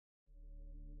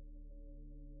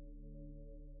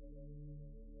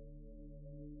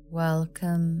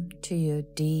Welcome to your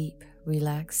deep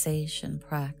relaxation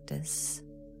practice.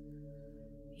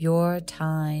 Your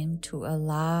time to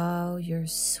allow your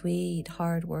sweet,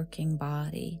 hardworking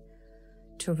body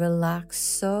to relax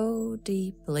so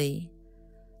deeply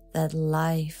that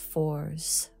life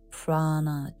force,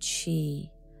 prana, chi,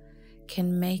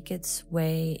 can make its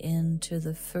way into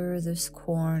the furthest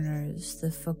corners,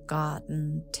 the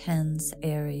forgotten, tense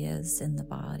areas in the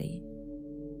body.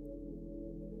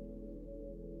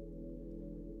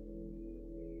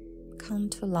 Come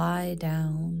to lie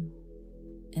down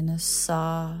in a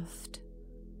soft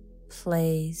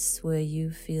place where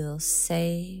you feel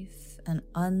safe and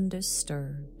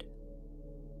undisturbed.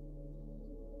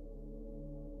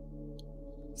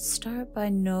 Start by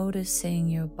noticing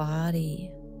your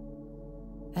body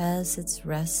as it's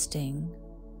resting.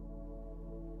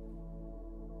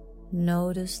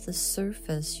 Notice the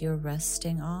surface you're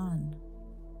resting on.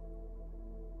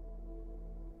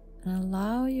 And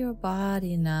allow your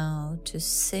body now to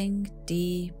sink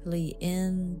deeply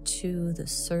into the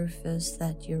surface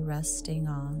that you're resting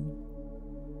on.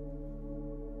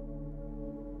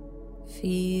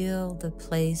 Feel the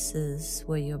places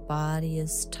where your body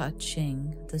is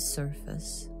touching the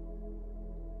surface.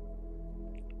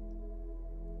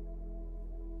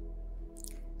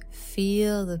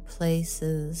 Feel the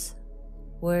places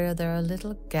where there are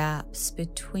little gaps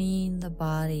between the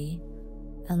body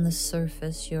and the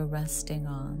surface you're resting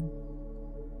on.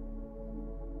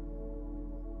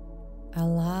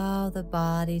 Allow the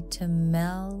body to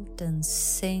melt and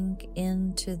sink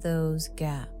into those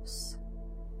gaps.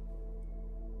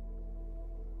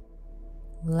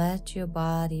 Let your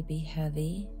body be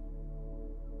heavy,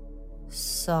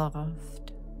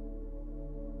 soft,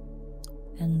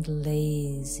 and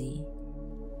lazy.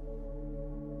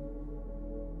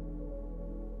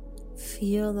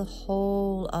 Feel the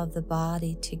whole of the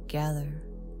body together.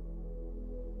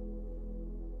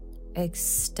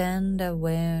 Extend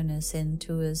awareness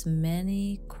into as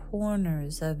many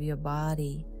corners of your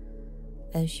body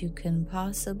as you can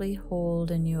possibly hold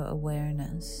in your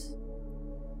awareness.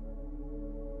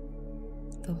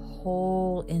 The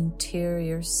whole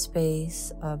interior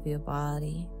space of your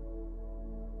body,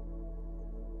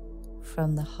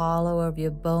 from the hollow of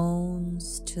your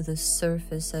bones to the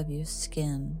surface of your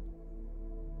skin.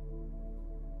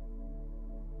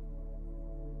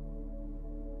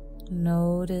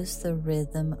 Notice the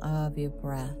rhythm of your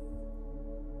breath.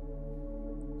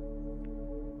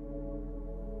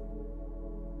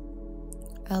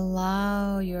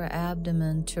 Allow your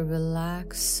abdomen to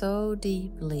relax so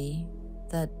deeply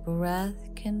that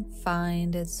breath can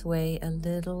find its way a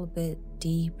little bit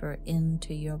deeper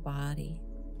into your body.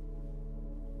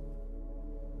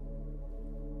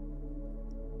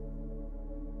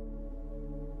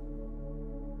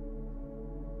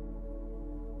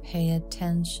 Pay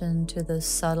attention to the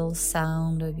subtle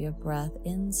sound of your breath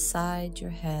inside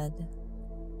your head,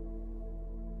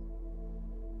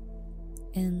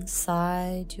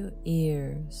 inside your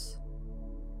ears.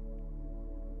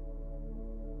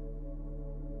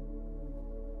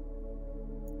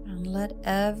 And let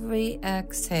every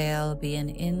exhale be an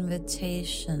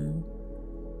invitation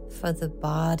for the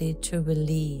body to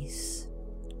release.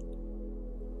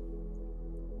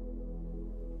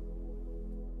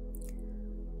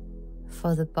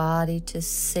 For the body to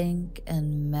sink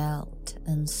and melt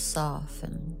and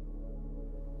soften.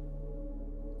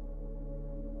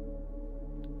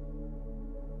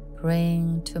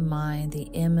 Bring to mind the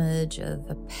image of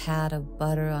a pat of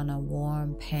butter on a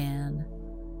warm pan,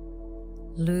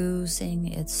 losing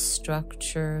its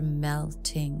structure,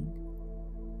 melting.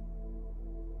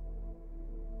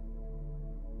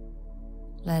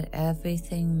 Let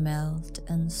everything melt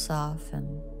and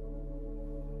soften.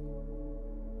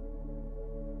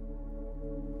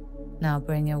 Now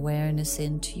bring awareness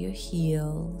into your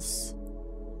heels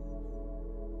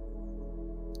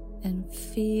and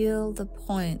feel the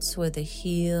points where the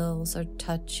heels are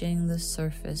touching the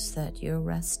surface that you're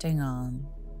resting on.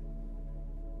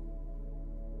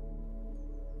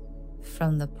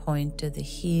 From the point of the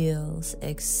heels,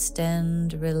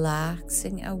 extend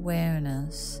relaxing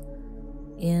awareness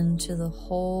into the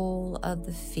whole of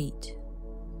the feet.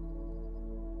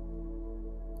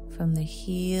 From the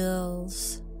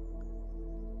heels,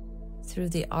 through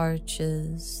the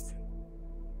arches,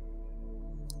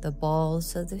 the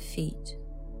balls of the feet,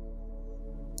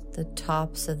 the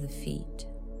tops of the feet,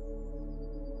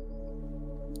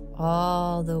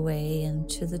 all the way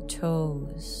into the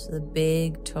toes, the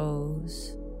big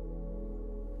toes,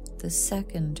 the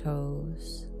second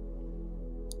toes,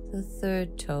 the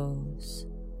third toes,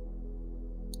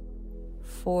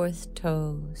 fourth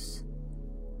toes,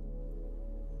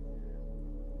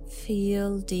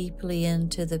 Feel deeply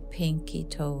into the pinky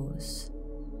toes.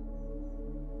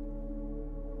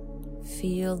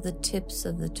 Feel the tips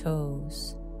of the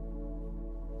toes,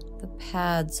 the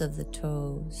pads of the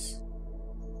toes,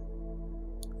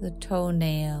 the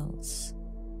toenails,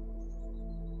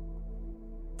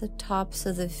 the tops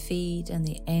of the feet and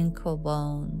the ankle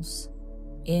bones,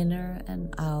 inner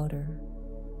and outer.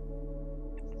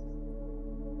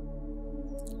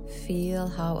 Feel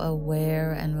how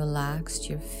aware and relaxed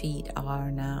your feet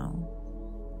are now.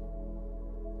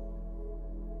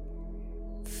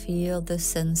 Feel the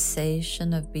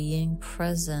sensation of being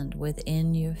present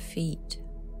within your feet.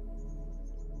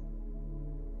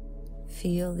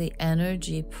 Feel the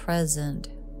energy present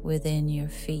within your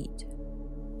feet.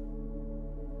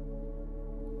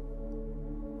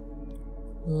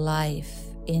 Life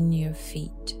in your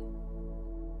feet.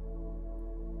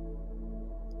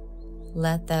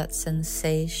 Let that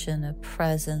sensation of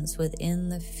presence within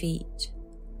the feet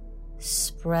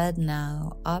spread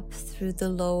now up through the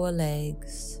lower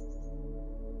legs,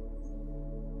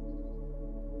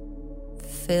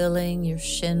 filling your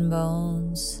shin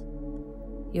bones,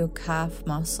 your calf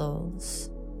muscles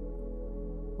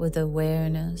with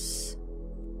awareness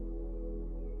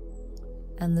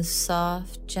and the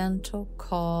soft, gentle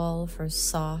call for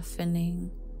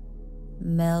softening,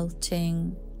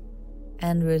 melting,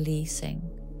 and releasing.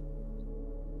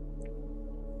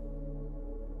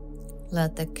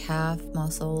 Let the calf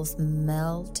muscles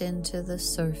melt into the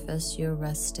surface you're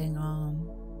resting on.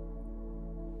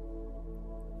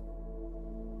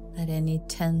 Let any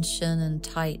tension and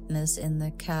tightness in the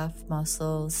calf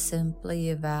muscles simply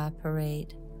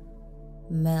evaporate,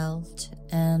 melt,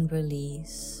 and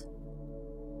release.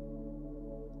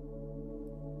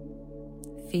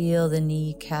 Feel the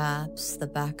kneecaps, the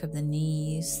back of the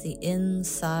knees, the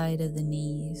inside of the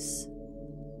knees,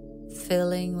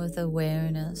 filling with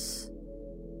awareness,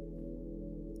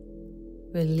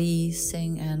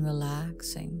 releasing and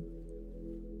relaxing.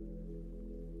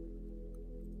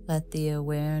 Let the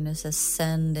awareness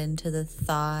ascend into the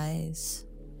thighs,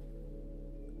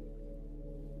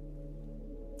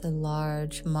 the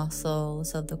large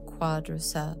muscles of the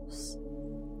quadriceps,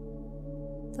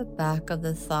 the back of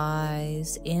the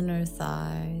thighs, inner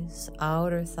thighs,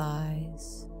 outer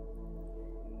thighs.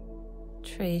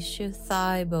 Trace your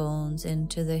thigh bones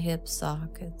into the hip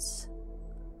sockets.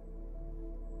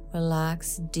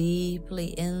 Relax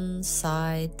deeply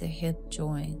inside the hip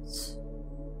joints.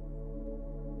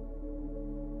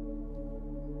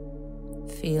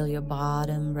 Feel your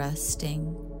bottom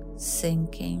resting,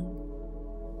 sinking,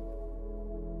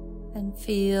 and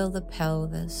feel the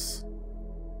pelvis,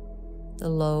 the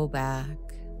low back,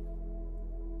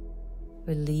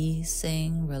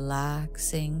 releasing,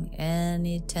 relaxing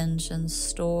any tension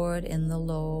stored in the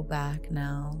low back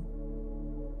now.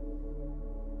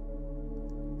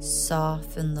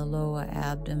 Soften the lower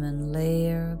abdomen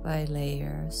layer by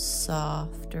layer,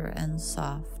 softer and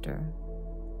softer.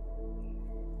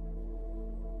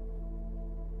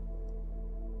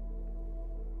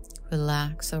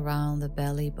 Relax around the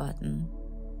belly button,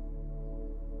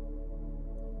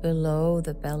 below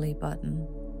the belly button.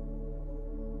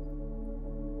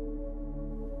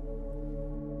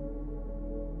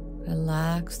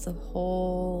 Relax the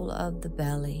whole of the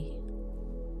belly.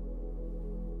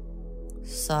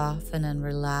 Soften and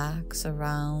relax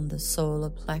around the solar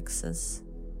plexus.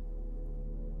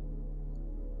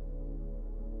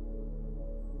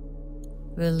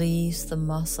 Release the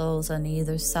muscles on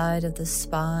either side of the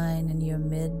spine in your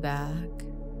mid-back,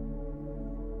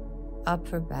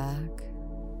 upper back.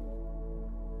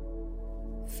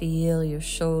 Feel your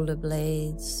shoulder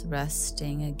blades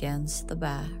resting against the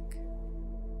back.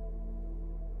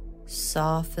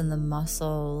 Soften the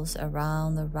muscles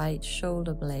around the right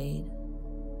shoulder blade.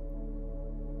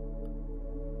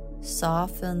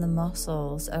 Soften the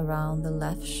muscles around the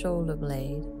left shoulder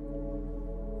blade.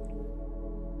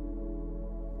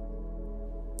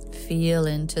 Feel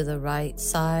into the right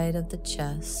side of the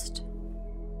chest,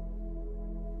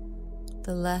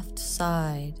 the left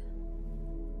side.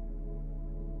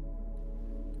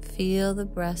 Feel the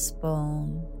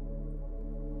breastbone.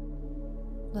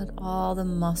 Let all the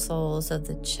muscles of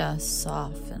the chest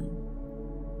soften,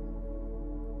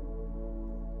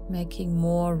 making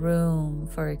more room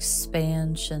for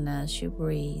expansion as you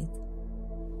breathe.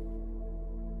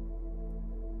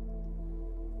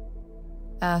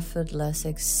 Effortless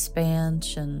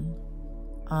expansion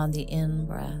on the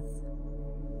in-breath,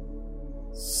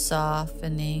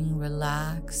 softening,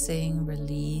 relaxing,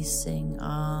 releasing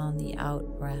on the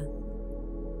out-breath.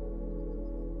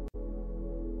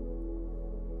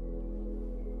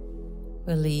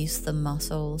 Release the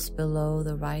muscles below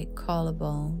the right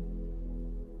collarbone.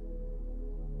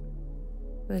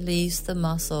 Release the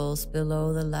muscles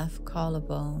below the left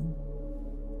collarbone.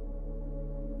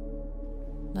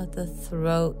 Let the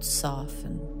throat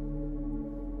soften.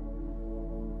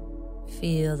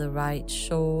 Feel the right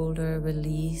shoulder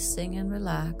releasing and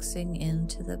relaxing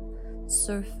into the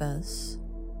surface.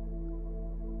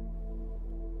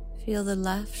 Feel the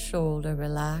left shoulder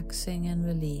relaxing and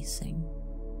releasing.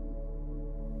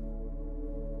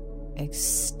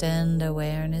 Extend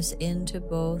awareness into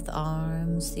both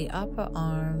arms, the upper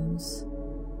arms,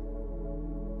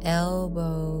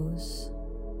 elbows,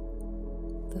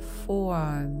 the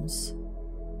forearms.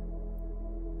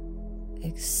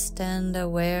 Extend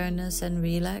awareness and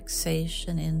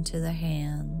relaxation into the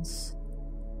hands,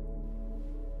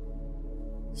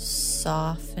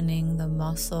 softening the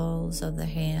muscles of the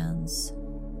hands,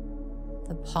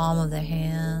 the palm of the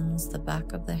hands, the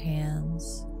back of the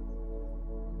hands.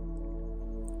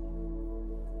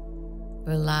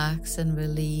 Relax and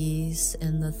release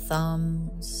in the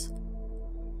thumbs,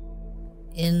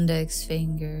 index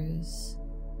fingers,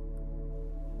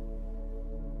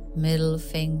 middle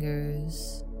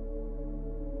fingers,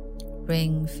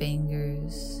 ring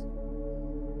fingers,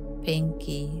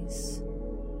 pinkies.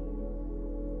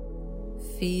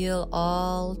 Feel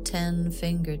all 10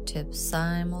 fingertips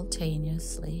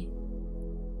simultaneously.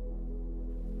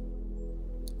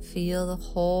 Feel the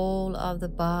whole of the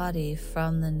body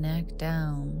from the neck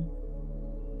down.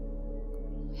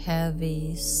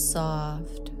 Heavy,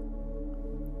 soft,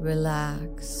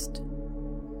 relaxed,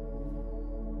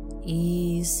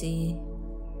 easy,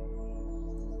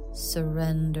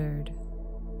 surrendered.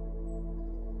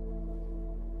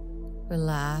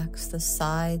 Relax the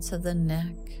sides of the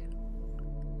neck.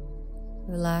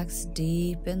 Relax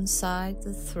deep inside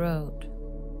the throat,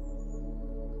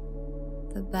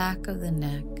 the back of the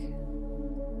neck,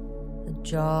 the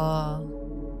jaw,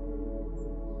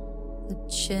 the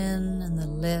chin and the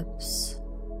lips,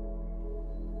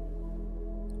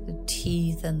 the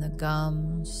teeth and the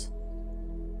gums,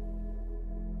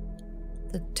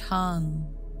 the tongue,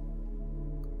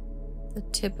 the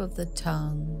tip of the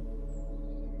tongue,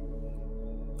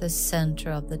 the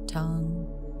center of the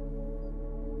tongue,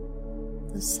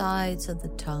 the sides of the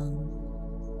tongue.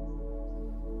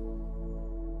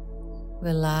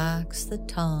 Relax the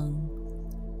tongue.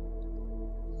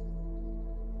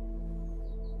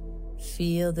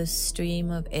 Feel the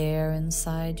stream of air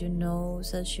inside your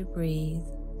nose as you breathe.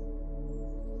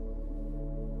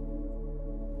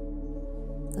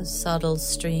 The subtle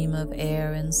stream of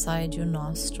air inside your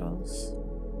nostrils.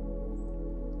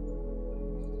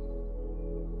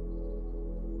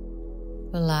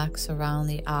 Relax around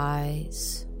the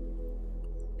eyes,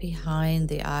 behind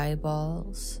the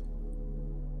eyeballs,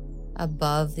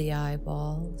 above the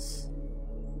eyeballs,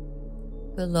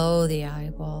 below the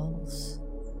eyeballs.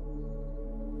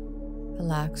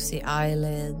 Relax the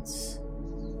eyelids.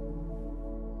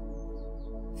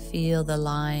 Feel the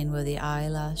line where the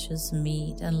eyelashes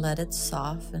meet and let it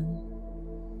soften.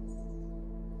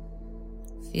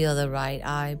 Feel the right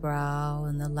eyebrow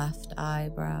and the left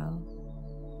eyebrow.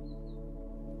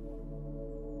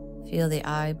 Feel the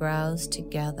eyebrows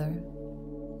together.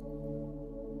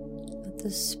 Let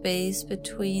the space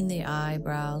between the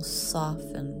eyebrows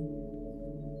soften.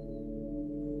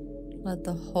 Let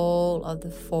the whole of the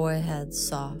forehead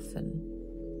soften.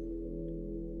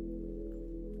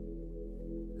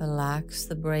 Relax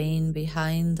the brain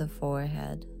behind the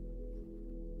forehead.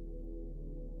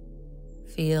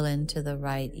 Feel into the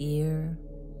right ear,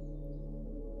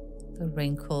 the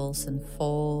wrinkles and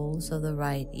folds of the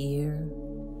right ear,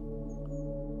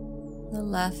 the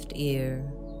left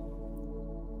ear,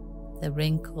 the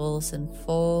wrinkles and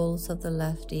folds of the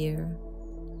left ear.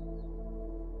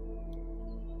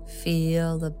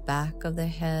 Feel the back of the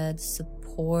head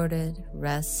supported,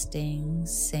 resting,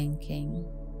 sinking,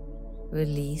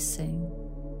 releasing.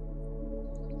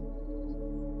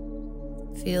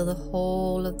 Feel the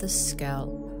whole of the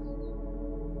scalp.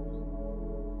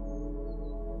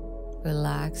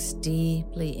 Relax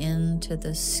deeply into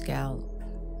the scalp.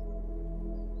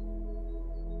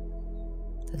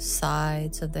 The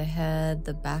sides of the head,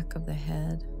 the back of the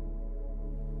head,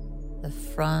 the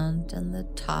front and the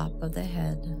top of the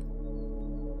head.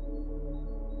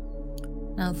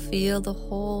 Now feel the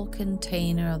whole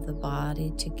container of the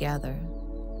body together.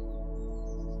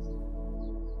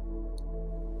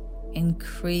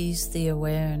 Increase the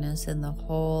awareness in the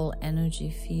whole energy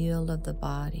field of the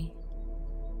body.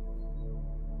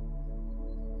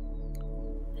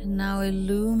 And now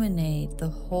illuminate the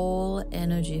whole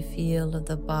energy field of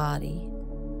the body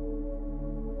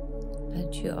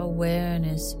Let your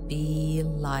awareness be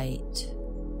light,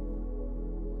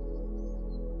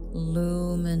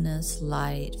 luminous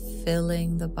light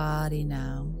filling the body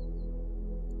now,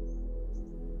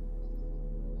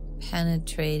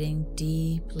 penetrating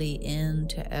deeply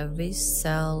into every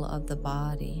cell of the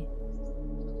body,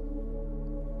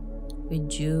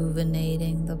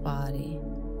 rejuvenating the body,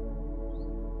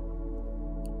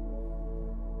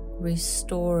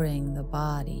 restoring the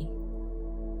body,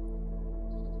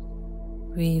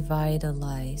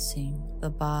 revitalizing the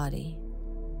body,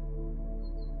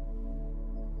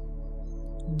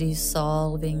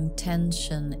 dissolving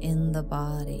tension in the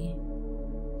body,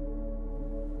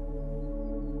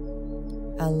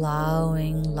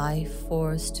 allowing life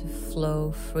force to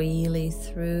flow freely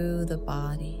through the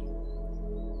body.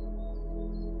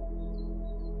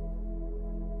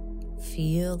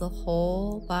 Feel the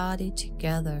whole body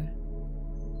together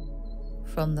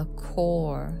from the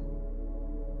core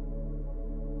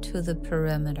to the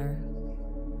perimeter.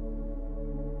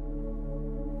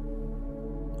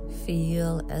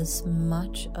 Feel as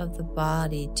much of the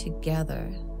body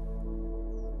together.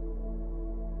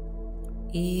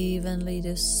 Evenly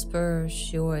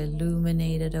disperse your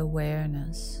illuminated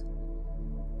awareness.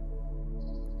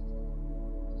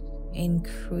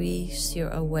 Increase your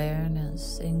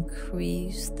awareness,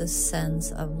 increase the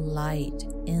sense of light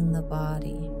in the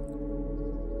body,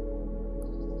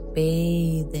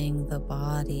 bathing the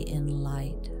body in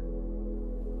light,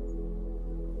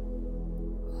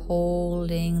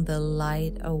 holding the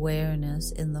light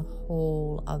awareness in the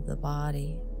whole of the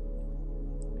body.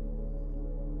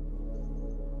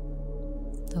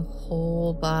 The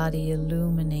whole body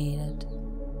illuminated.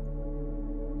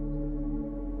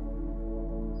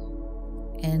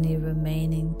 Any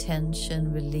remaining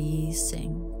tension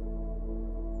releasing.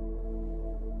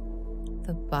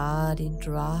 The body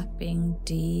dropping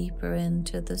deeper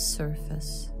into the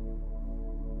surface.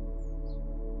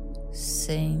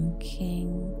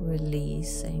 Sinking,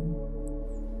 releasing.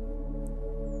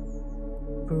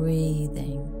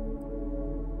 Breathing.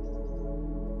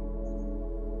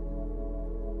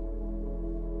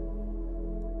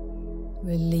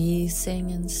 Releasing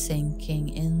and sinking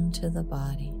into the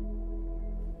body.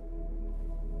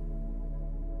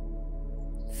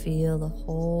 Feel the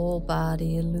whole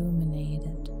body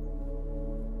illuminated.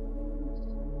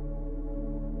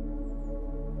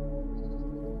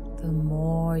 The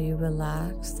more you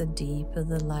relax, the deeper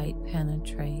the light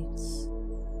penetrates.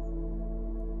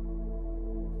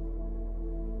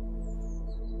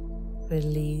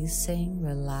 Releasing,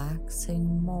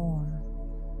 relaxing more.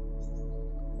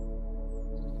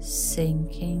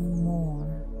 Sinking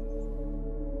more.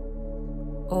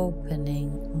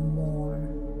 Opening more.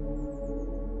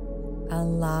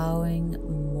 Allowing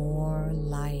more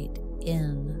light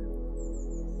in,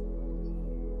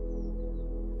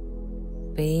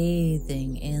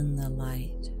 bathing in the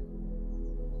light,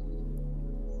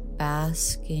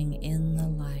 basking in the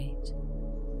light,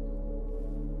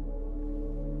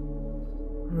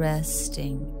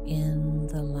 resting in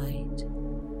the light.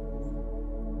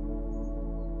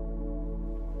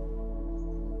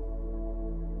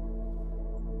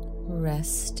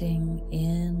 Resting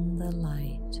in the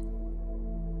light.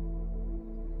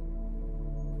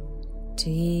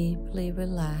 Deeply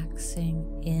relaxing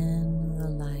in the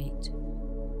light,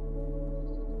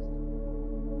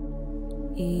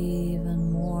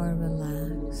 even more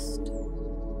relaxed,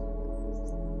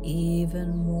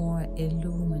 even more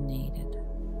illuminated.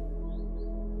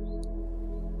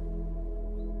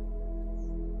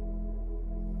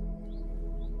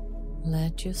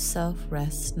 Let yourself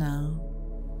rest now.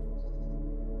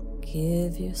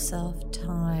 Give yourself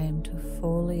time to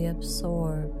fully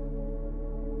absorb,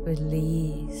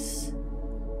 release,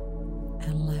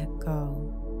 and let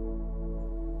go.